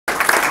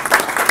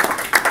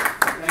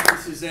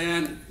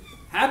Suzanne.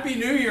 Happy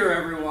New Year,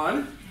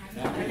 everyone.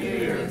 Happy New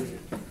Year.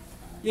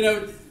 You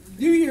know,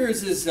 New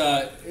Year's is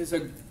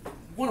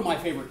one of my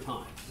favorite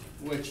times,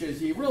 which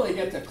is you really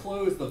get to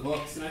close the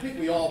books, and I think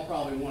we all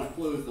probably want to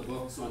close the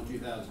books on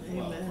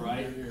 2012, Amen.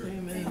 right?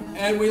 Amen.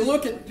 And we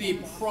look at the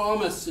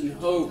promise and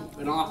hope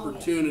and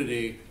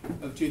opportunity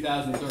of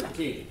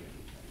 2013.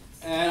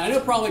 And I know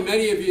probably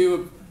many of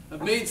you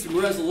have made some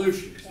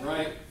resolutions,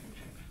 right?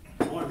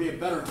 I want to be a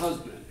better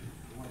husband.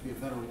 I want to be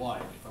a better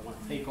wife. I want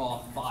to take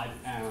off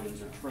 5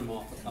 pounds or trim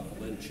off a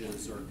couple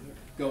inches or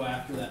go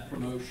after that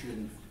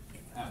promotion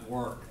at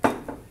work.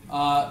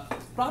 But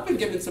I've been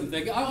given some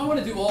things. I want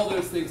to do all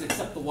those things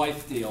except the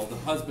wife deal. The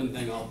husband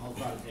thing I'll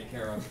try to take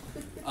care of.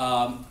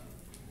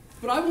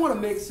 But I want to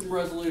make some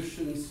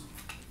resolutions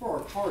for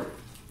our party,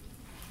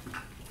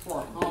 for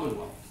our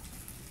Commonwealth,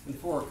 and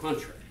for our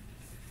country.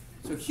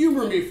 So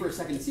humor me for a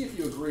second and see if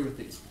you agree with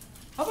these.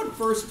 How about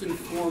first and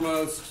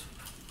foremost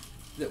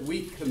that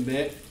we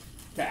commit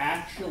to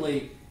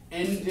actually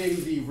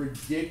ending the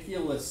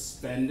ridiculous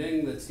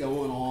spending that's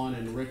going on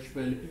in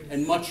Richmond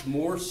and much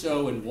more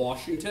so in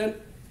Washington?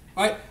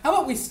 All right, how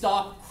about we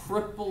stop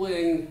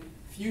crippling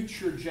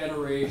future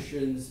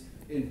generations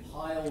in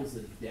piles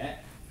of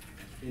debt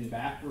in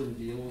backroom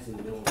deals in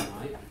the middle of the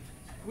night?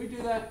 Can we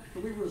do that?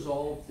 Can we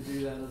resolve to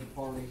do that as a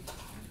party?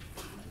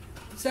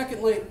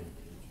 Secondly,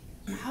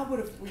 how about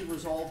if we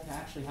resolve to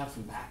actually have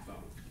some backbone?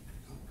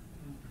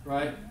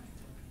 Right?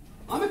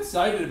 I'm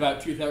excited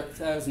about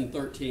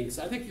 2013 because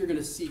I think you're going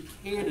to see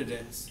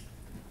candidates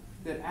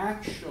that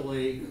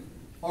actually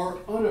are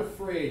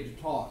unafraid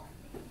to talk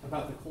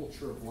about the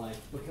culture of life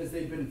because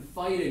they've been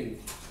fighting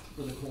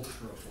for the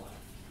culture of life.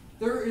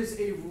 There is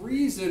a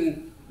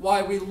reason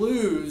why we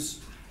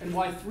lose and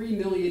why 3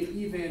 million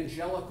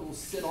evangelicals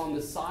sit on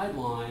the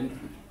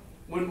sideline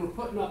when we're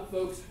putting up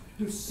folks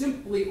who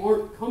simply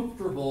aren't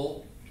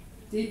comfortable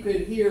deep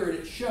in here, and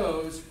it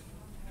shows,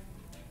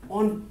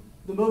 on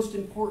the most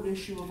important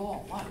issue of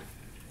all, life.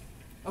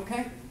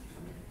 Okay?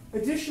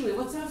 Additionally,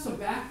 let's have some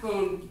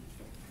backbone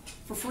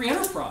for free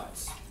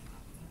enterprise.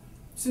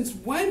 Since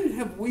when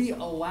have we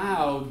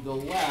allowed the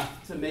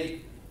left to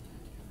make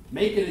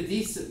it a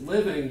decent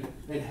living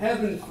and,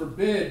 heaven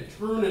forbid,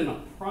 turn in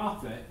a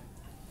profit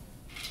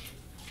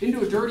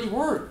into a dirty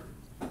word?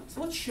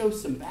 So let's show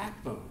some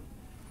backbone.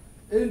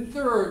 And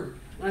third,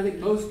 and I think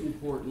most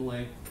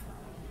importantly,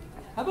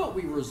 how about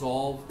we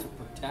resolve to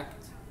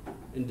protect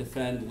and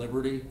defend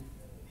liberty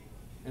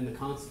and the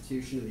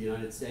Constitution of the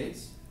United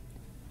States?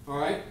 All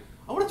right?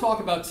 I want to talk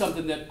about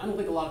something that I don't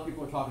think a lot of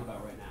people are talking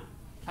about right now.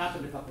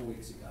 Happened a couple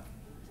weeks ago.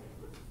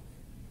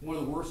 One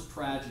of the worst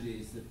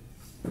tragedies that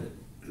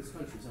this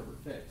country's ever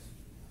faced.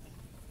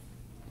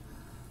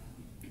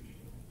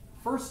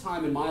 First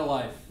time in my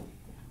life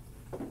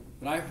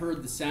that I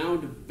heard the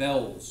sound of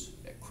bells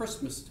at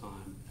Christmas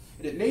time,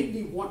 and it made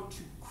me want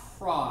to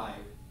cry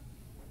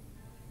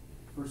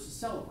versus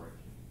celebrate.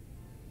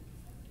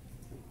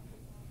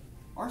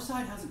 Our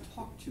side hasn't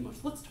talked too much.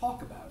 Let's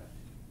talk about it.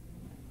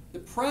 The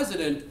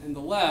president and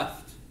the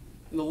left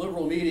and the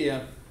liberal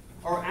media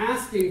are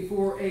asking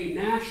for a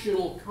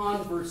national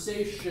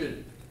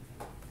conversation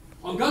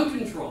on gun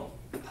control,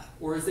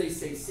 or as they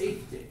say,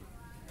 safety.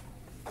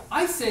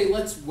 I say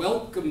let's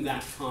welcome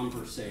that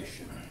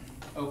conversation,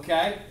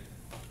 okay?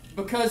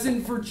 Because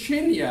in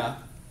Virginia,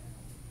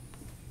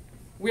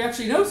 we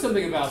actually know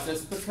something about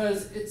this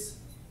because it's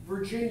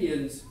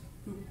Virginians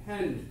who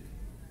penned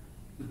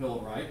the Bill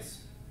of Rights.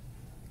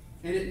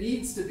 And it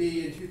needs to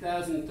be, in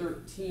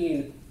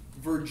 2013,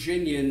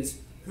 Virginians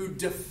who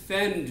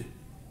defend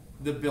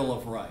the Bill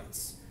of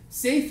Rights.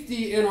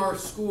 Safety in our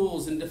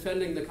schools and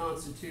defending the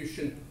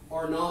Constitution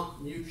are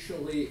not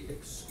mutually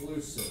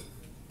exclusive.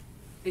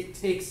 It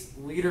takes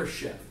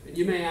leadership. And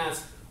you may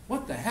ask,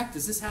 what the heck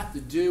does this have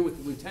to do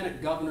with the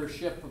lieutenant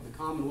governorship of the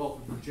Commonwealth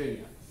of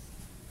Virginia?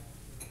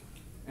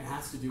 It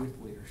has to do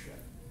with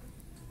leadership.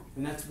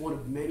 And that's one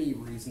of many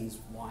reasons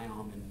why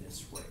I'm in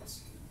this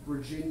race.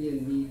 Virginia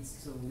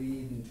needs to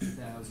lead in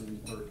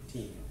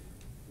 2013.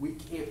 We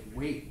can't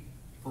wait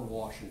for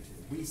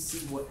Washington. We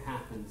see what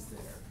happens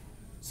there.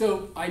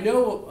 So I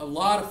know a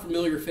lot of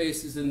familiar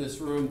faces in this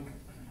room.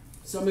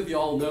 Some of you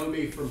all know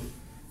me from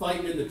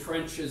fighting in the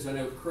trenches. I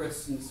know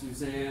Chris and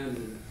Suzanne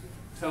and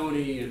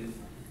Tony and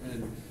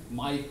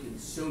Mike and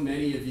so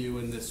many of you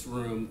in this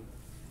room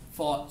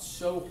fought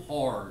so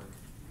hard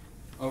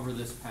over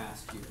this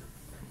past year.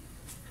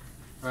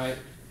 Right?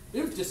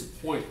 It was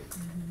disappointing.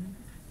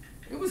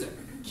 It was a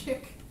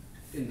kick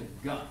in the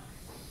gut.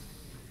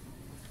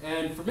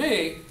 And for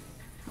me,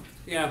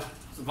 yeah,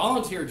 it's a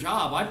volunteer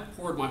job. I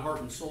poured my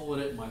heart and soul in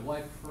it. My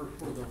wife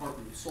poured their heart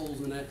and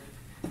souls in it,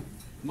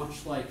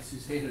 much like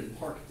Suzanne and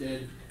Mark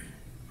did.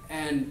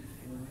 And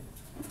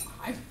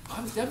I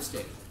was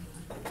devastated.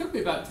 It took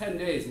me about 10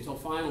 days until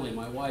finally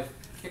my wife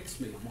kicks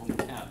me. I'm on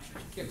the couch.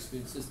 She kicks me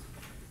and says,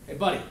 "Hey,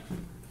 buddy,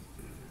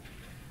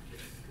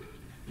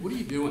 what are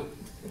you doing?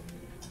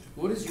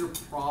 What is your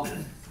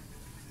problem?"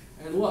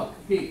 And look,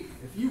 Pete,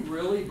 if you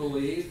really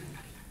believe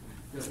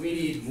that we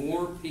need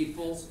more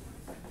people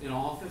in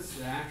office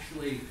that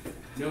actually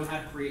know how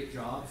to create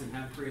jobs and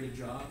have created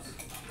jobs,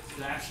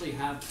 that actually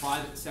have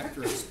private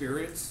sector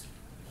experience,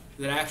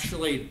 that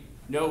actually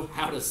know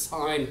how to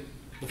sign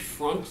the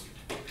front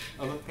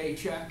of a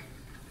paycheck.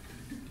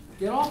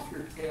 Get off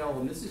your tail,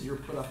 and this is your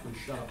put up and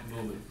shut up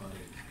moment, buddy.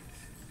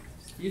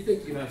 You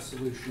think you have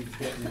solutions,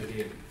 get in the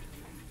game.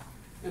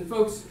 And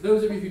folks,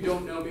 those of you who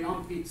don't know me,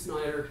 I'm Pete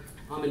Snyder.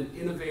 I'm an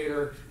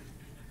innovator.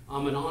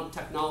 I'm a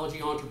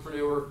technology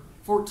entrepreneur.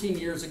 14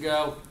 years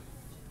ago,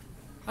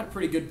 I had a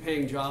pretty good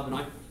paying job, and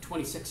I'm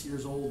 26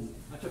 years old, and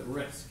I took a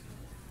risk.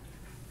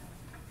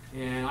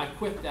 And I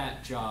quit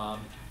that job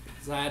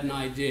because I had an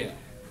idea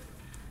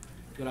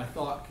that I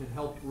thought could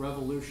help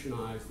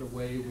revolutionize the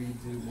way we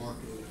do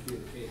marketing and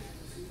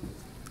communications.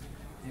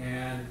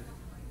 And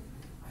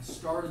I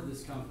started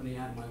this company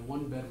out of my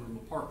one-bedroom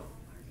apartment.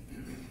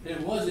 And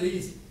it wasn't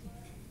easy.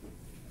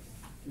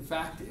 In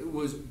fact, it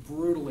was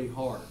brutally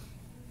hard.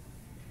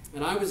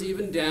 And I was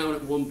even down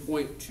at one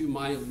point to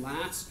my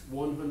last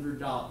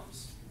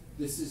 $100.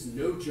 This is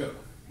no joke,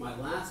 my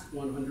last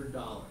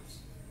 $100.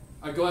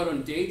 I'd go out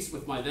on dates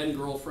with my then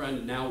girlfriend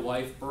and now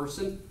wife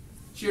person.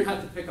 She would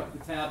have to pick up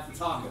the tab for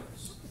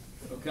tacos,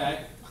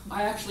 okay?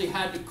 I actually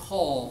had to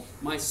call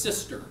my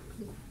sister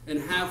and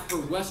have her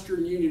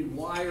Western Union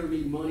wire me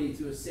money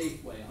to a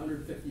Safeway,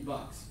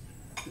 $150,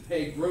 to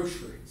pay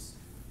groceries.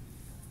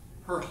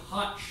 Her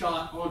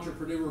hotshot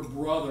entrepreneur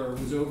brother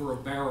was over a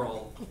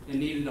barrel and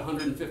needed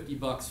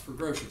 $150 for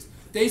groceries.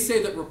 They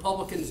say that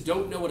Republicans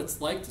don't know what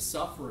it's like to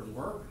suffer and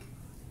work.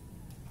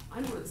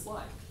 I know what it's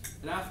like.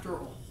 And after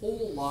a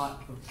whole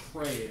lot of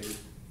praying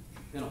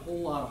and a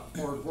whole lot of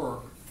hard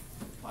work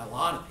by a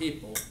lot of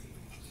people,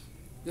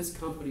 this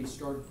company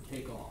started to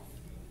take off.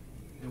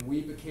 And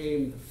we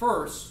became the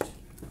first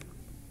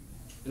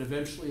and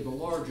eventually the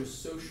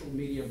largest social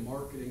media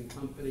marketing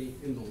company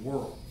in the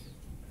world,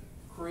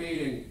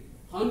 creating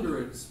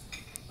hundreds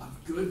of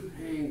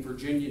good-paying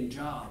Virginian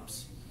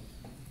jobs,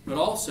 but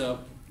also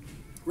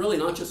really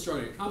not just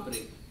starting a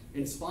company,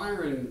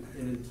 inspiring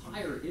an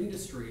entire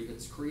industry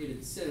that's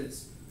created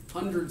since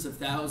hundreds of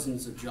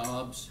thousands of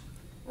jobs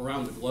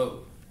around the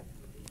globe.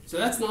 So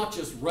that's not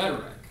just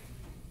rhetoric.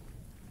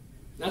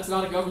 That's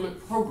not a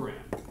government program.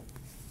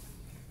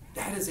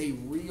 That is a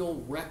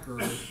real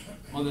record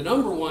on the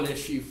 #1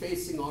 issue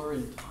facing our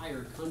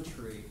entire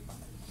country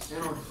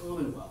and our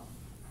Commonwealth.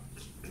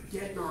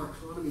 Getting our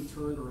economy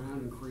turned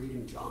around and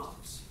creating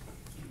jobs.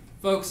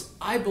 Folks,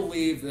 I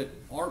believe that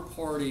our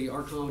party,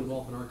 our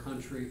Commonwealth, and our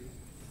country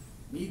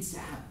needs to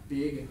have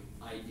big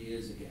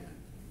ideas again.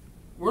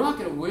 We're not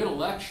going to win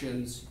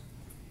elections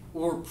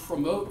or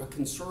promote a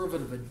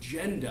conservative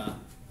agenda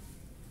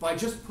by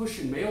just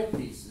pushing mail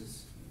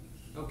pieces,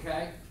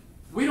 okay?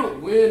 We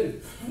don't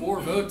win more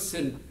votes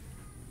in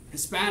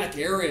Hispanic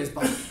areas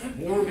by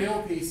more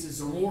mail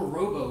pieces or more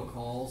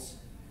robocalls.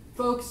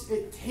 Folks,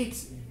 it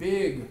takes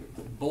big,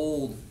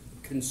 bold,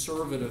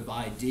 conservative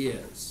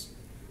ideas.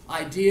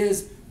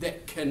 Ideas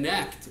that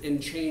connect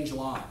and change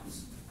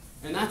lives.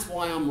 And that's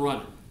why I'm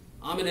running.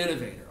 I'm an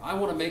innovator. I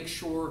want to make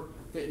sure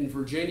that in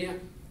Virginia,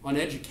 on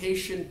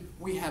education,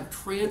 we have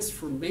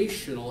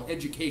transformational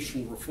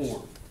education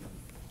reform.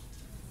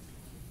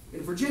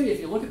 In Virginia,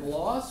 if you look at the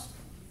laws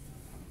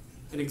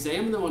and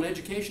examine them on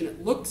education,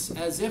 it looks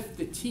as if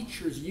the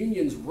teachers'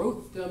 unions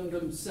wrote them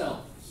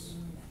themselves.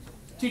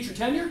 Teacher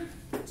tenure,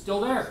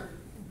 still there.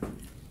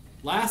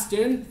 Last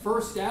in,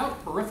 first out,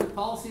 horrific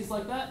policies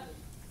like that,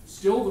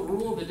 still the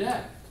rule of the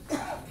day.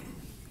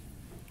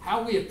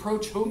 How we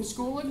approach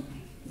homeschooling,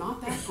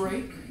 not that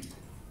great.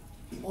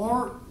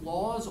 Our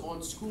laws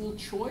on school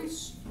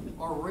choice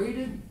are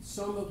rated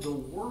some of the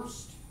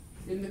worst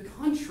in the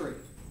country.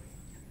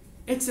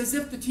 It's as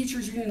if the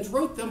teachers' unions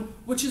wrote them,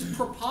 which is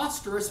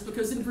preposterous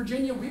because in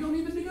Virginia we don't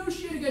even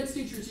negotiate against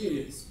teachers'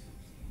 unions.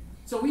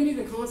 So we need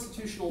a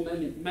constitutional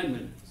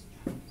amendment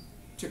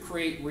to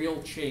create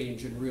real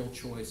change and real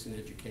choice in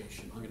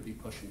education. I'm going to be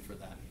pushing for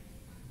that.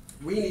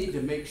 We need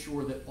to make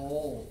sure that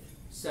all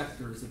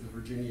sectors of the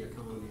Virginia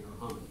economy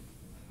are humming.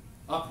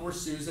 Up where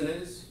Susan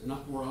is and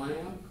up where I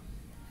am,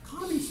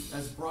 economy,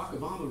 as Barack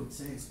Obama would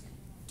say, is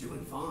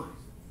doing fine.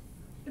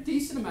 A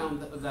decent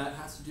amount of that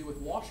has to do with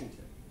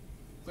Washington.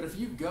 But if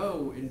you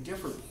go in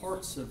different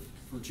parts of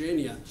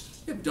Virginia,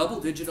 you have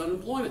double-digit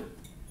unemployment.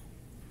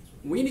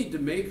 We need to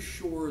make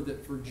sure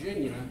that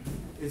Virginia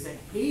is a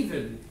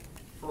haven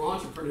for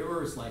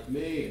entrepreneurs like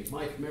me and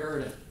Mike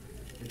Meredith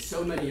and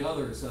so many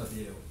others of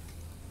you.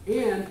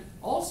 And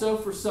also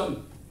for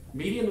some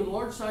medium and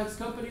large-sized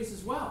companies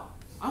as well.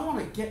 I want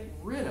to get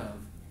rid of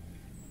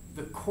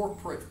the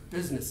corporate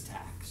business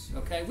tax,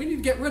 okay? We need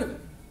to get rid of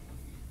it.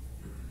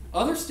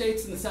 Other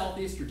states in the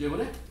Southeast are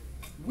doing it.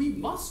 We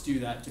must do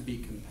that to be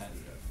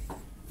competitive.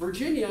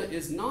 Virginia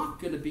is not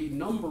going to be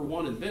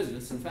 #1 in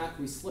business. In fact,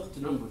 we slipped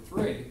to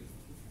 #3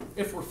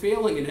 if we're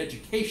failing in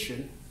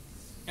education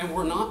and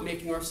we're not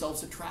making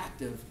ourselves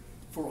attractive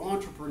for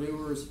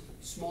entrepreneurs,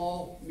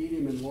 small,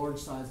 medium, and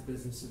large-sized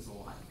businesses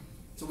alike.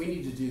 So we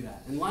need to do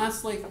that. And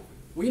lastly,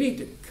 we need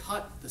to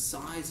cut the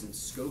size and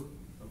scope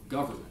of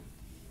government.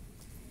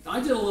 I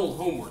did a little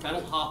homework. I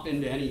don't hop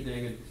into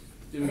anything and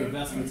do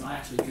investments. I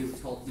actually do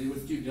what's called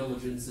due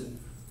diligence. And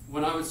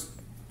when I was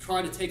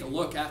trying to take a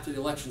look after the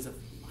elections, am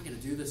I going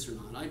to do this or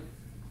not? I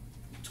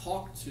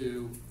talked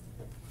to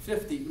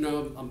 50,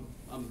 no,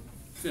 I'm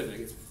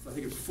fibbing. I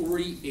think it's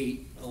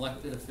 48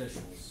 elected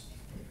officials.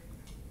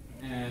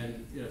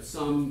 And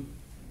some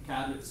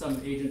cabinet,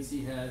 some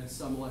agency heads,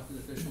 some elected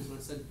officials. And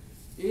I said,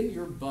 in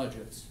your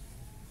budgets,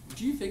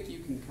 do you think you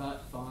can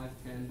cut 5,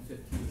 10,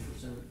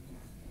 15%?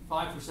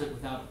 5%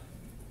 without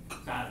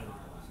batting an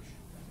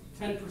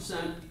eyelash.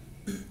 10%,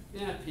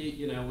 yeah, Pete,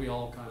 we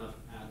all kind of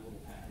add a little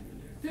padding in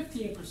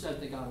there. 15%,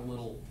 they got a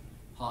little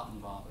hot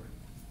and bothered.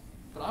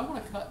 But I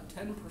want to cut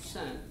 10%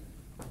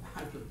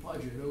 out of the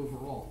budget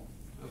overall,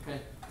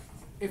 okay?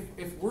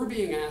 If we're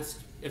being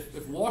asked,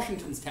 if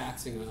Washington's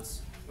taxing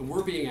us and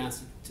we're being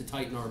asked to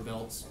tighten our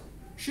belts,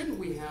 shouldn't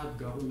we have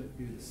government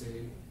do the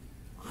same?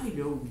 I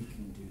know we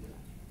can do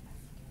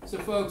that. So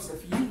folks,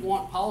 if you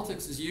want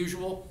politics as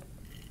usual,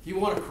 if you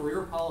want a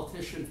career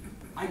politician,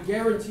 I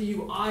guarantee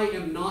you I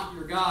am not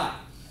your guy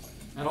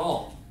at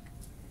all.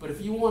 But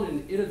if you want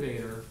an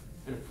innovator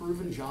and a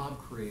proven job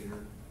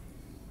creator,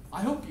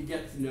 I hope you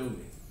get to know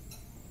me.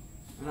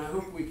 And I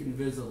hope we can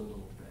visit a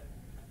little bit.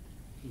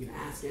 You can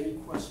ask any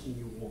question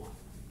you want.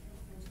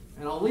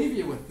 And I'll leave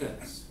you with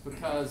this,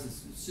 because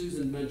as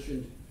Susan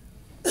mentioned,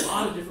 a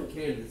lot of different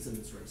candidates in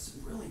this race,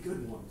 some really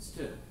good ones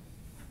too.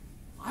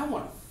 I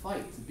want to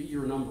fight to be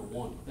your number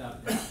one, without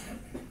a doubt.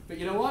 But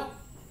you know what?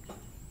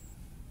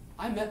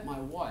 I met my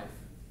wife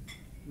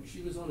when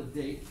she was on a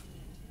date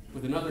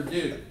with another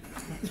dude,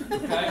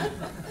 okay?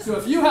 So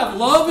if you have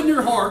love in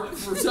your heart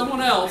for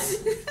someone else,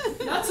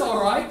 that's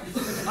all right.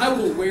 I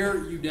will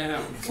wear you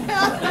down.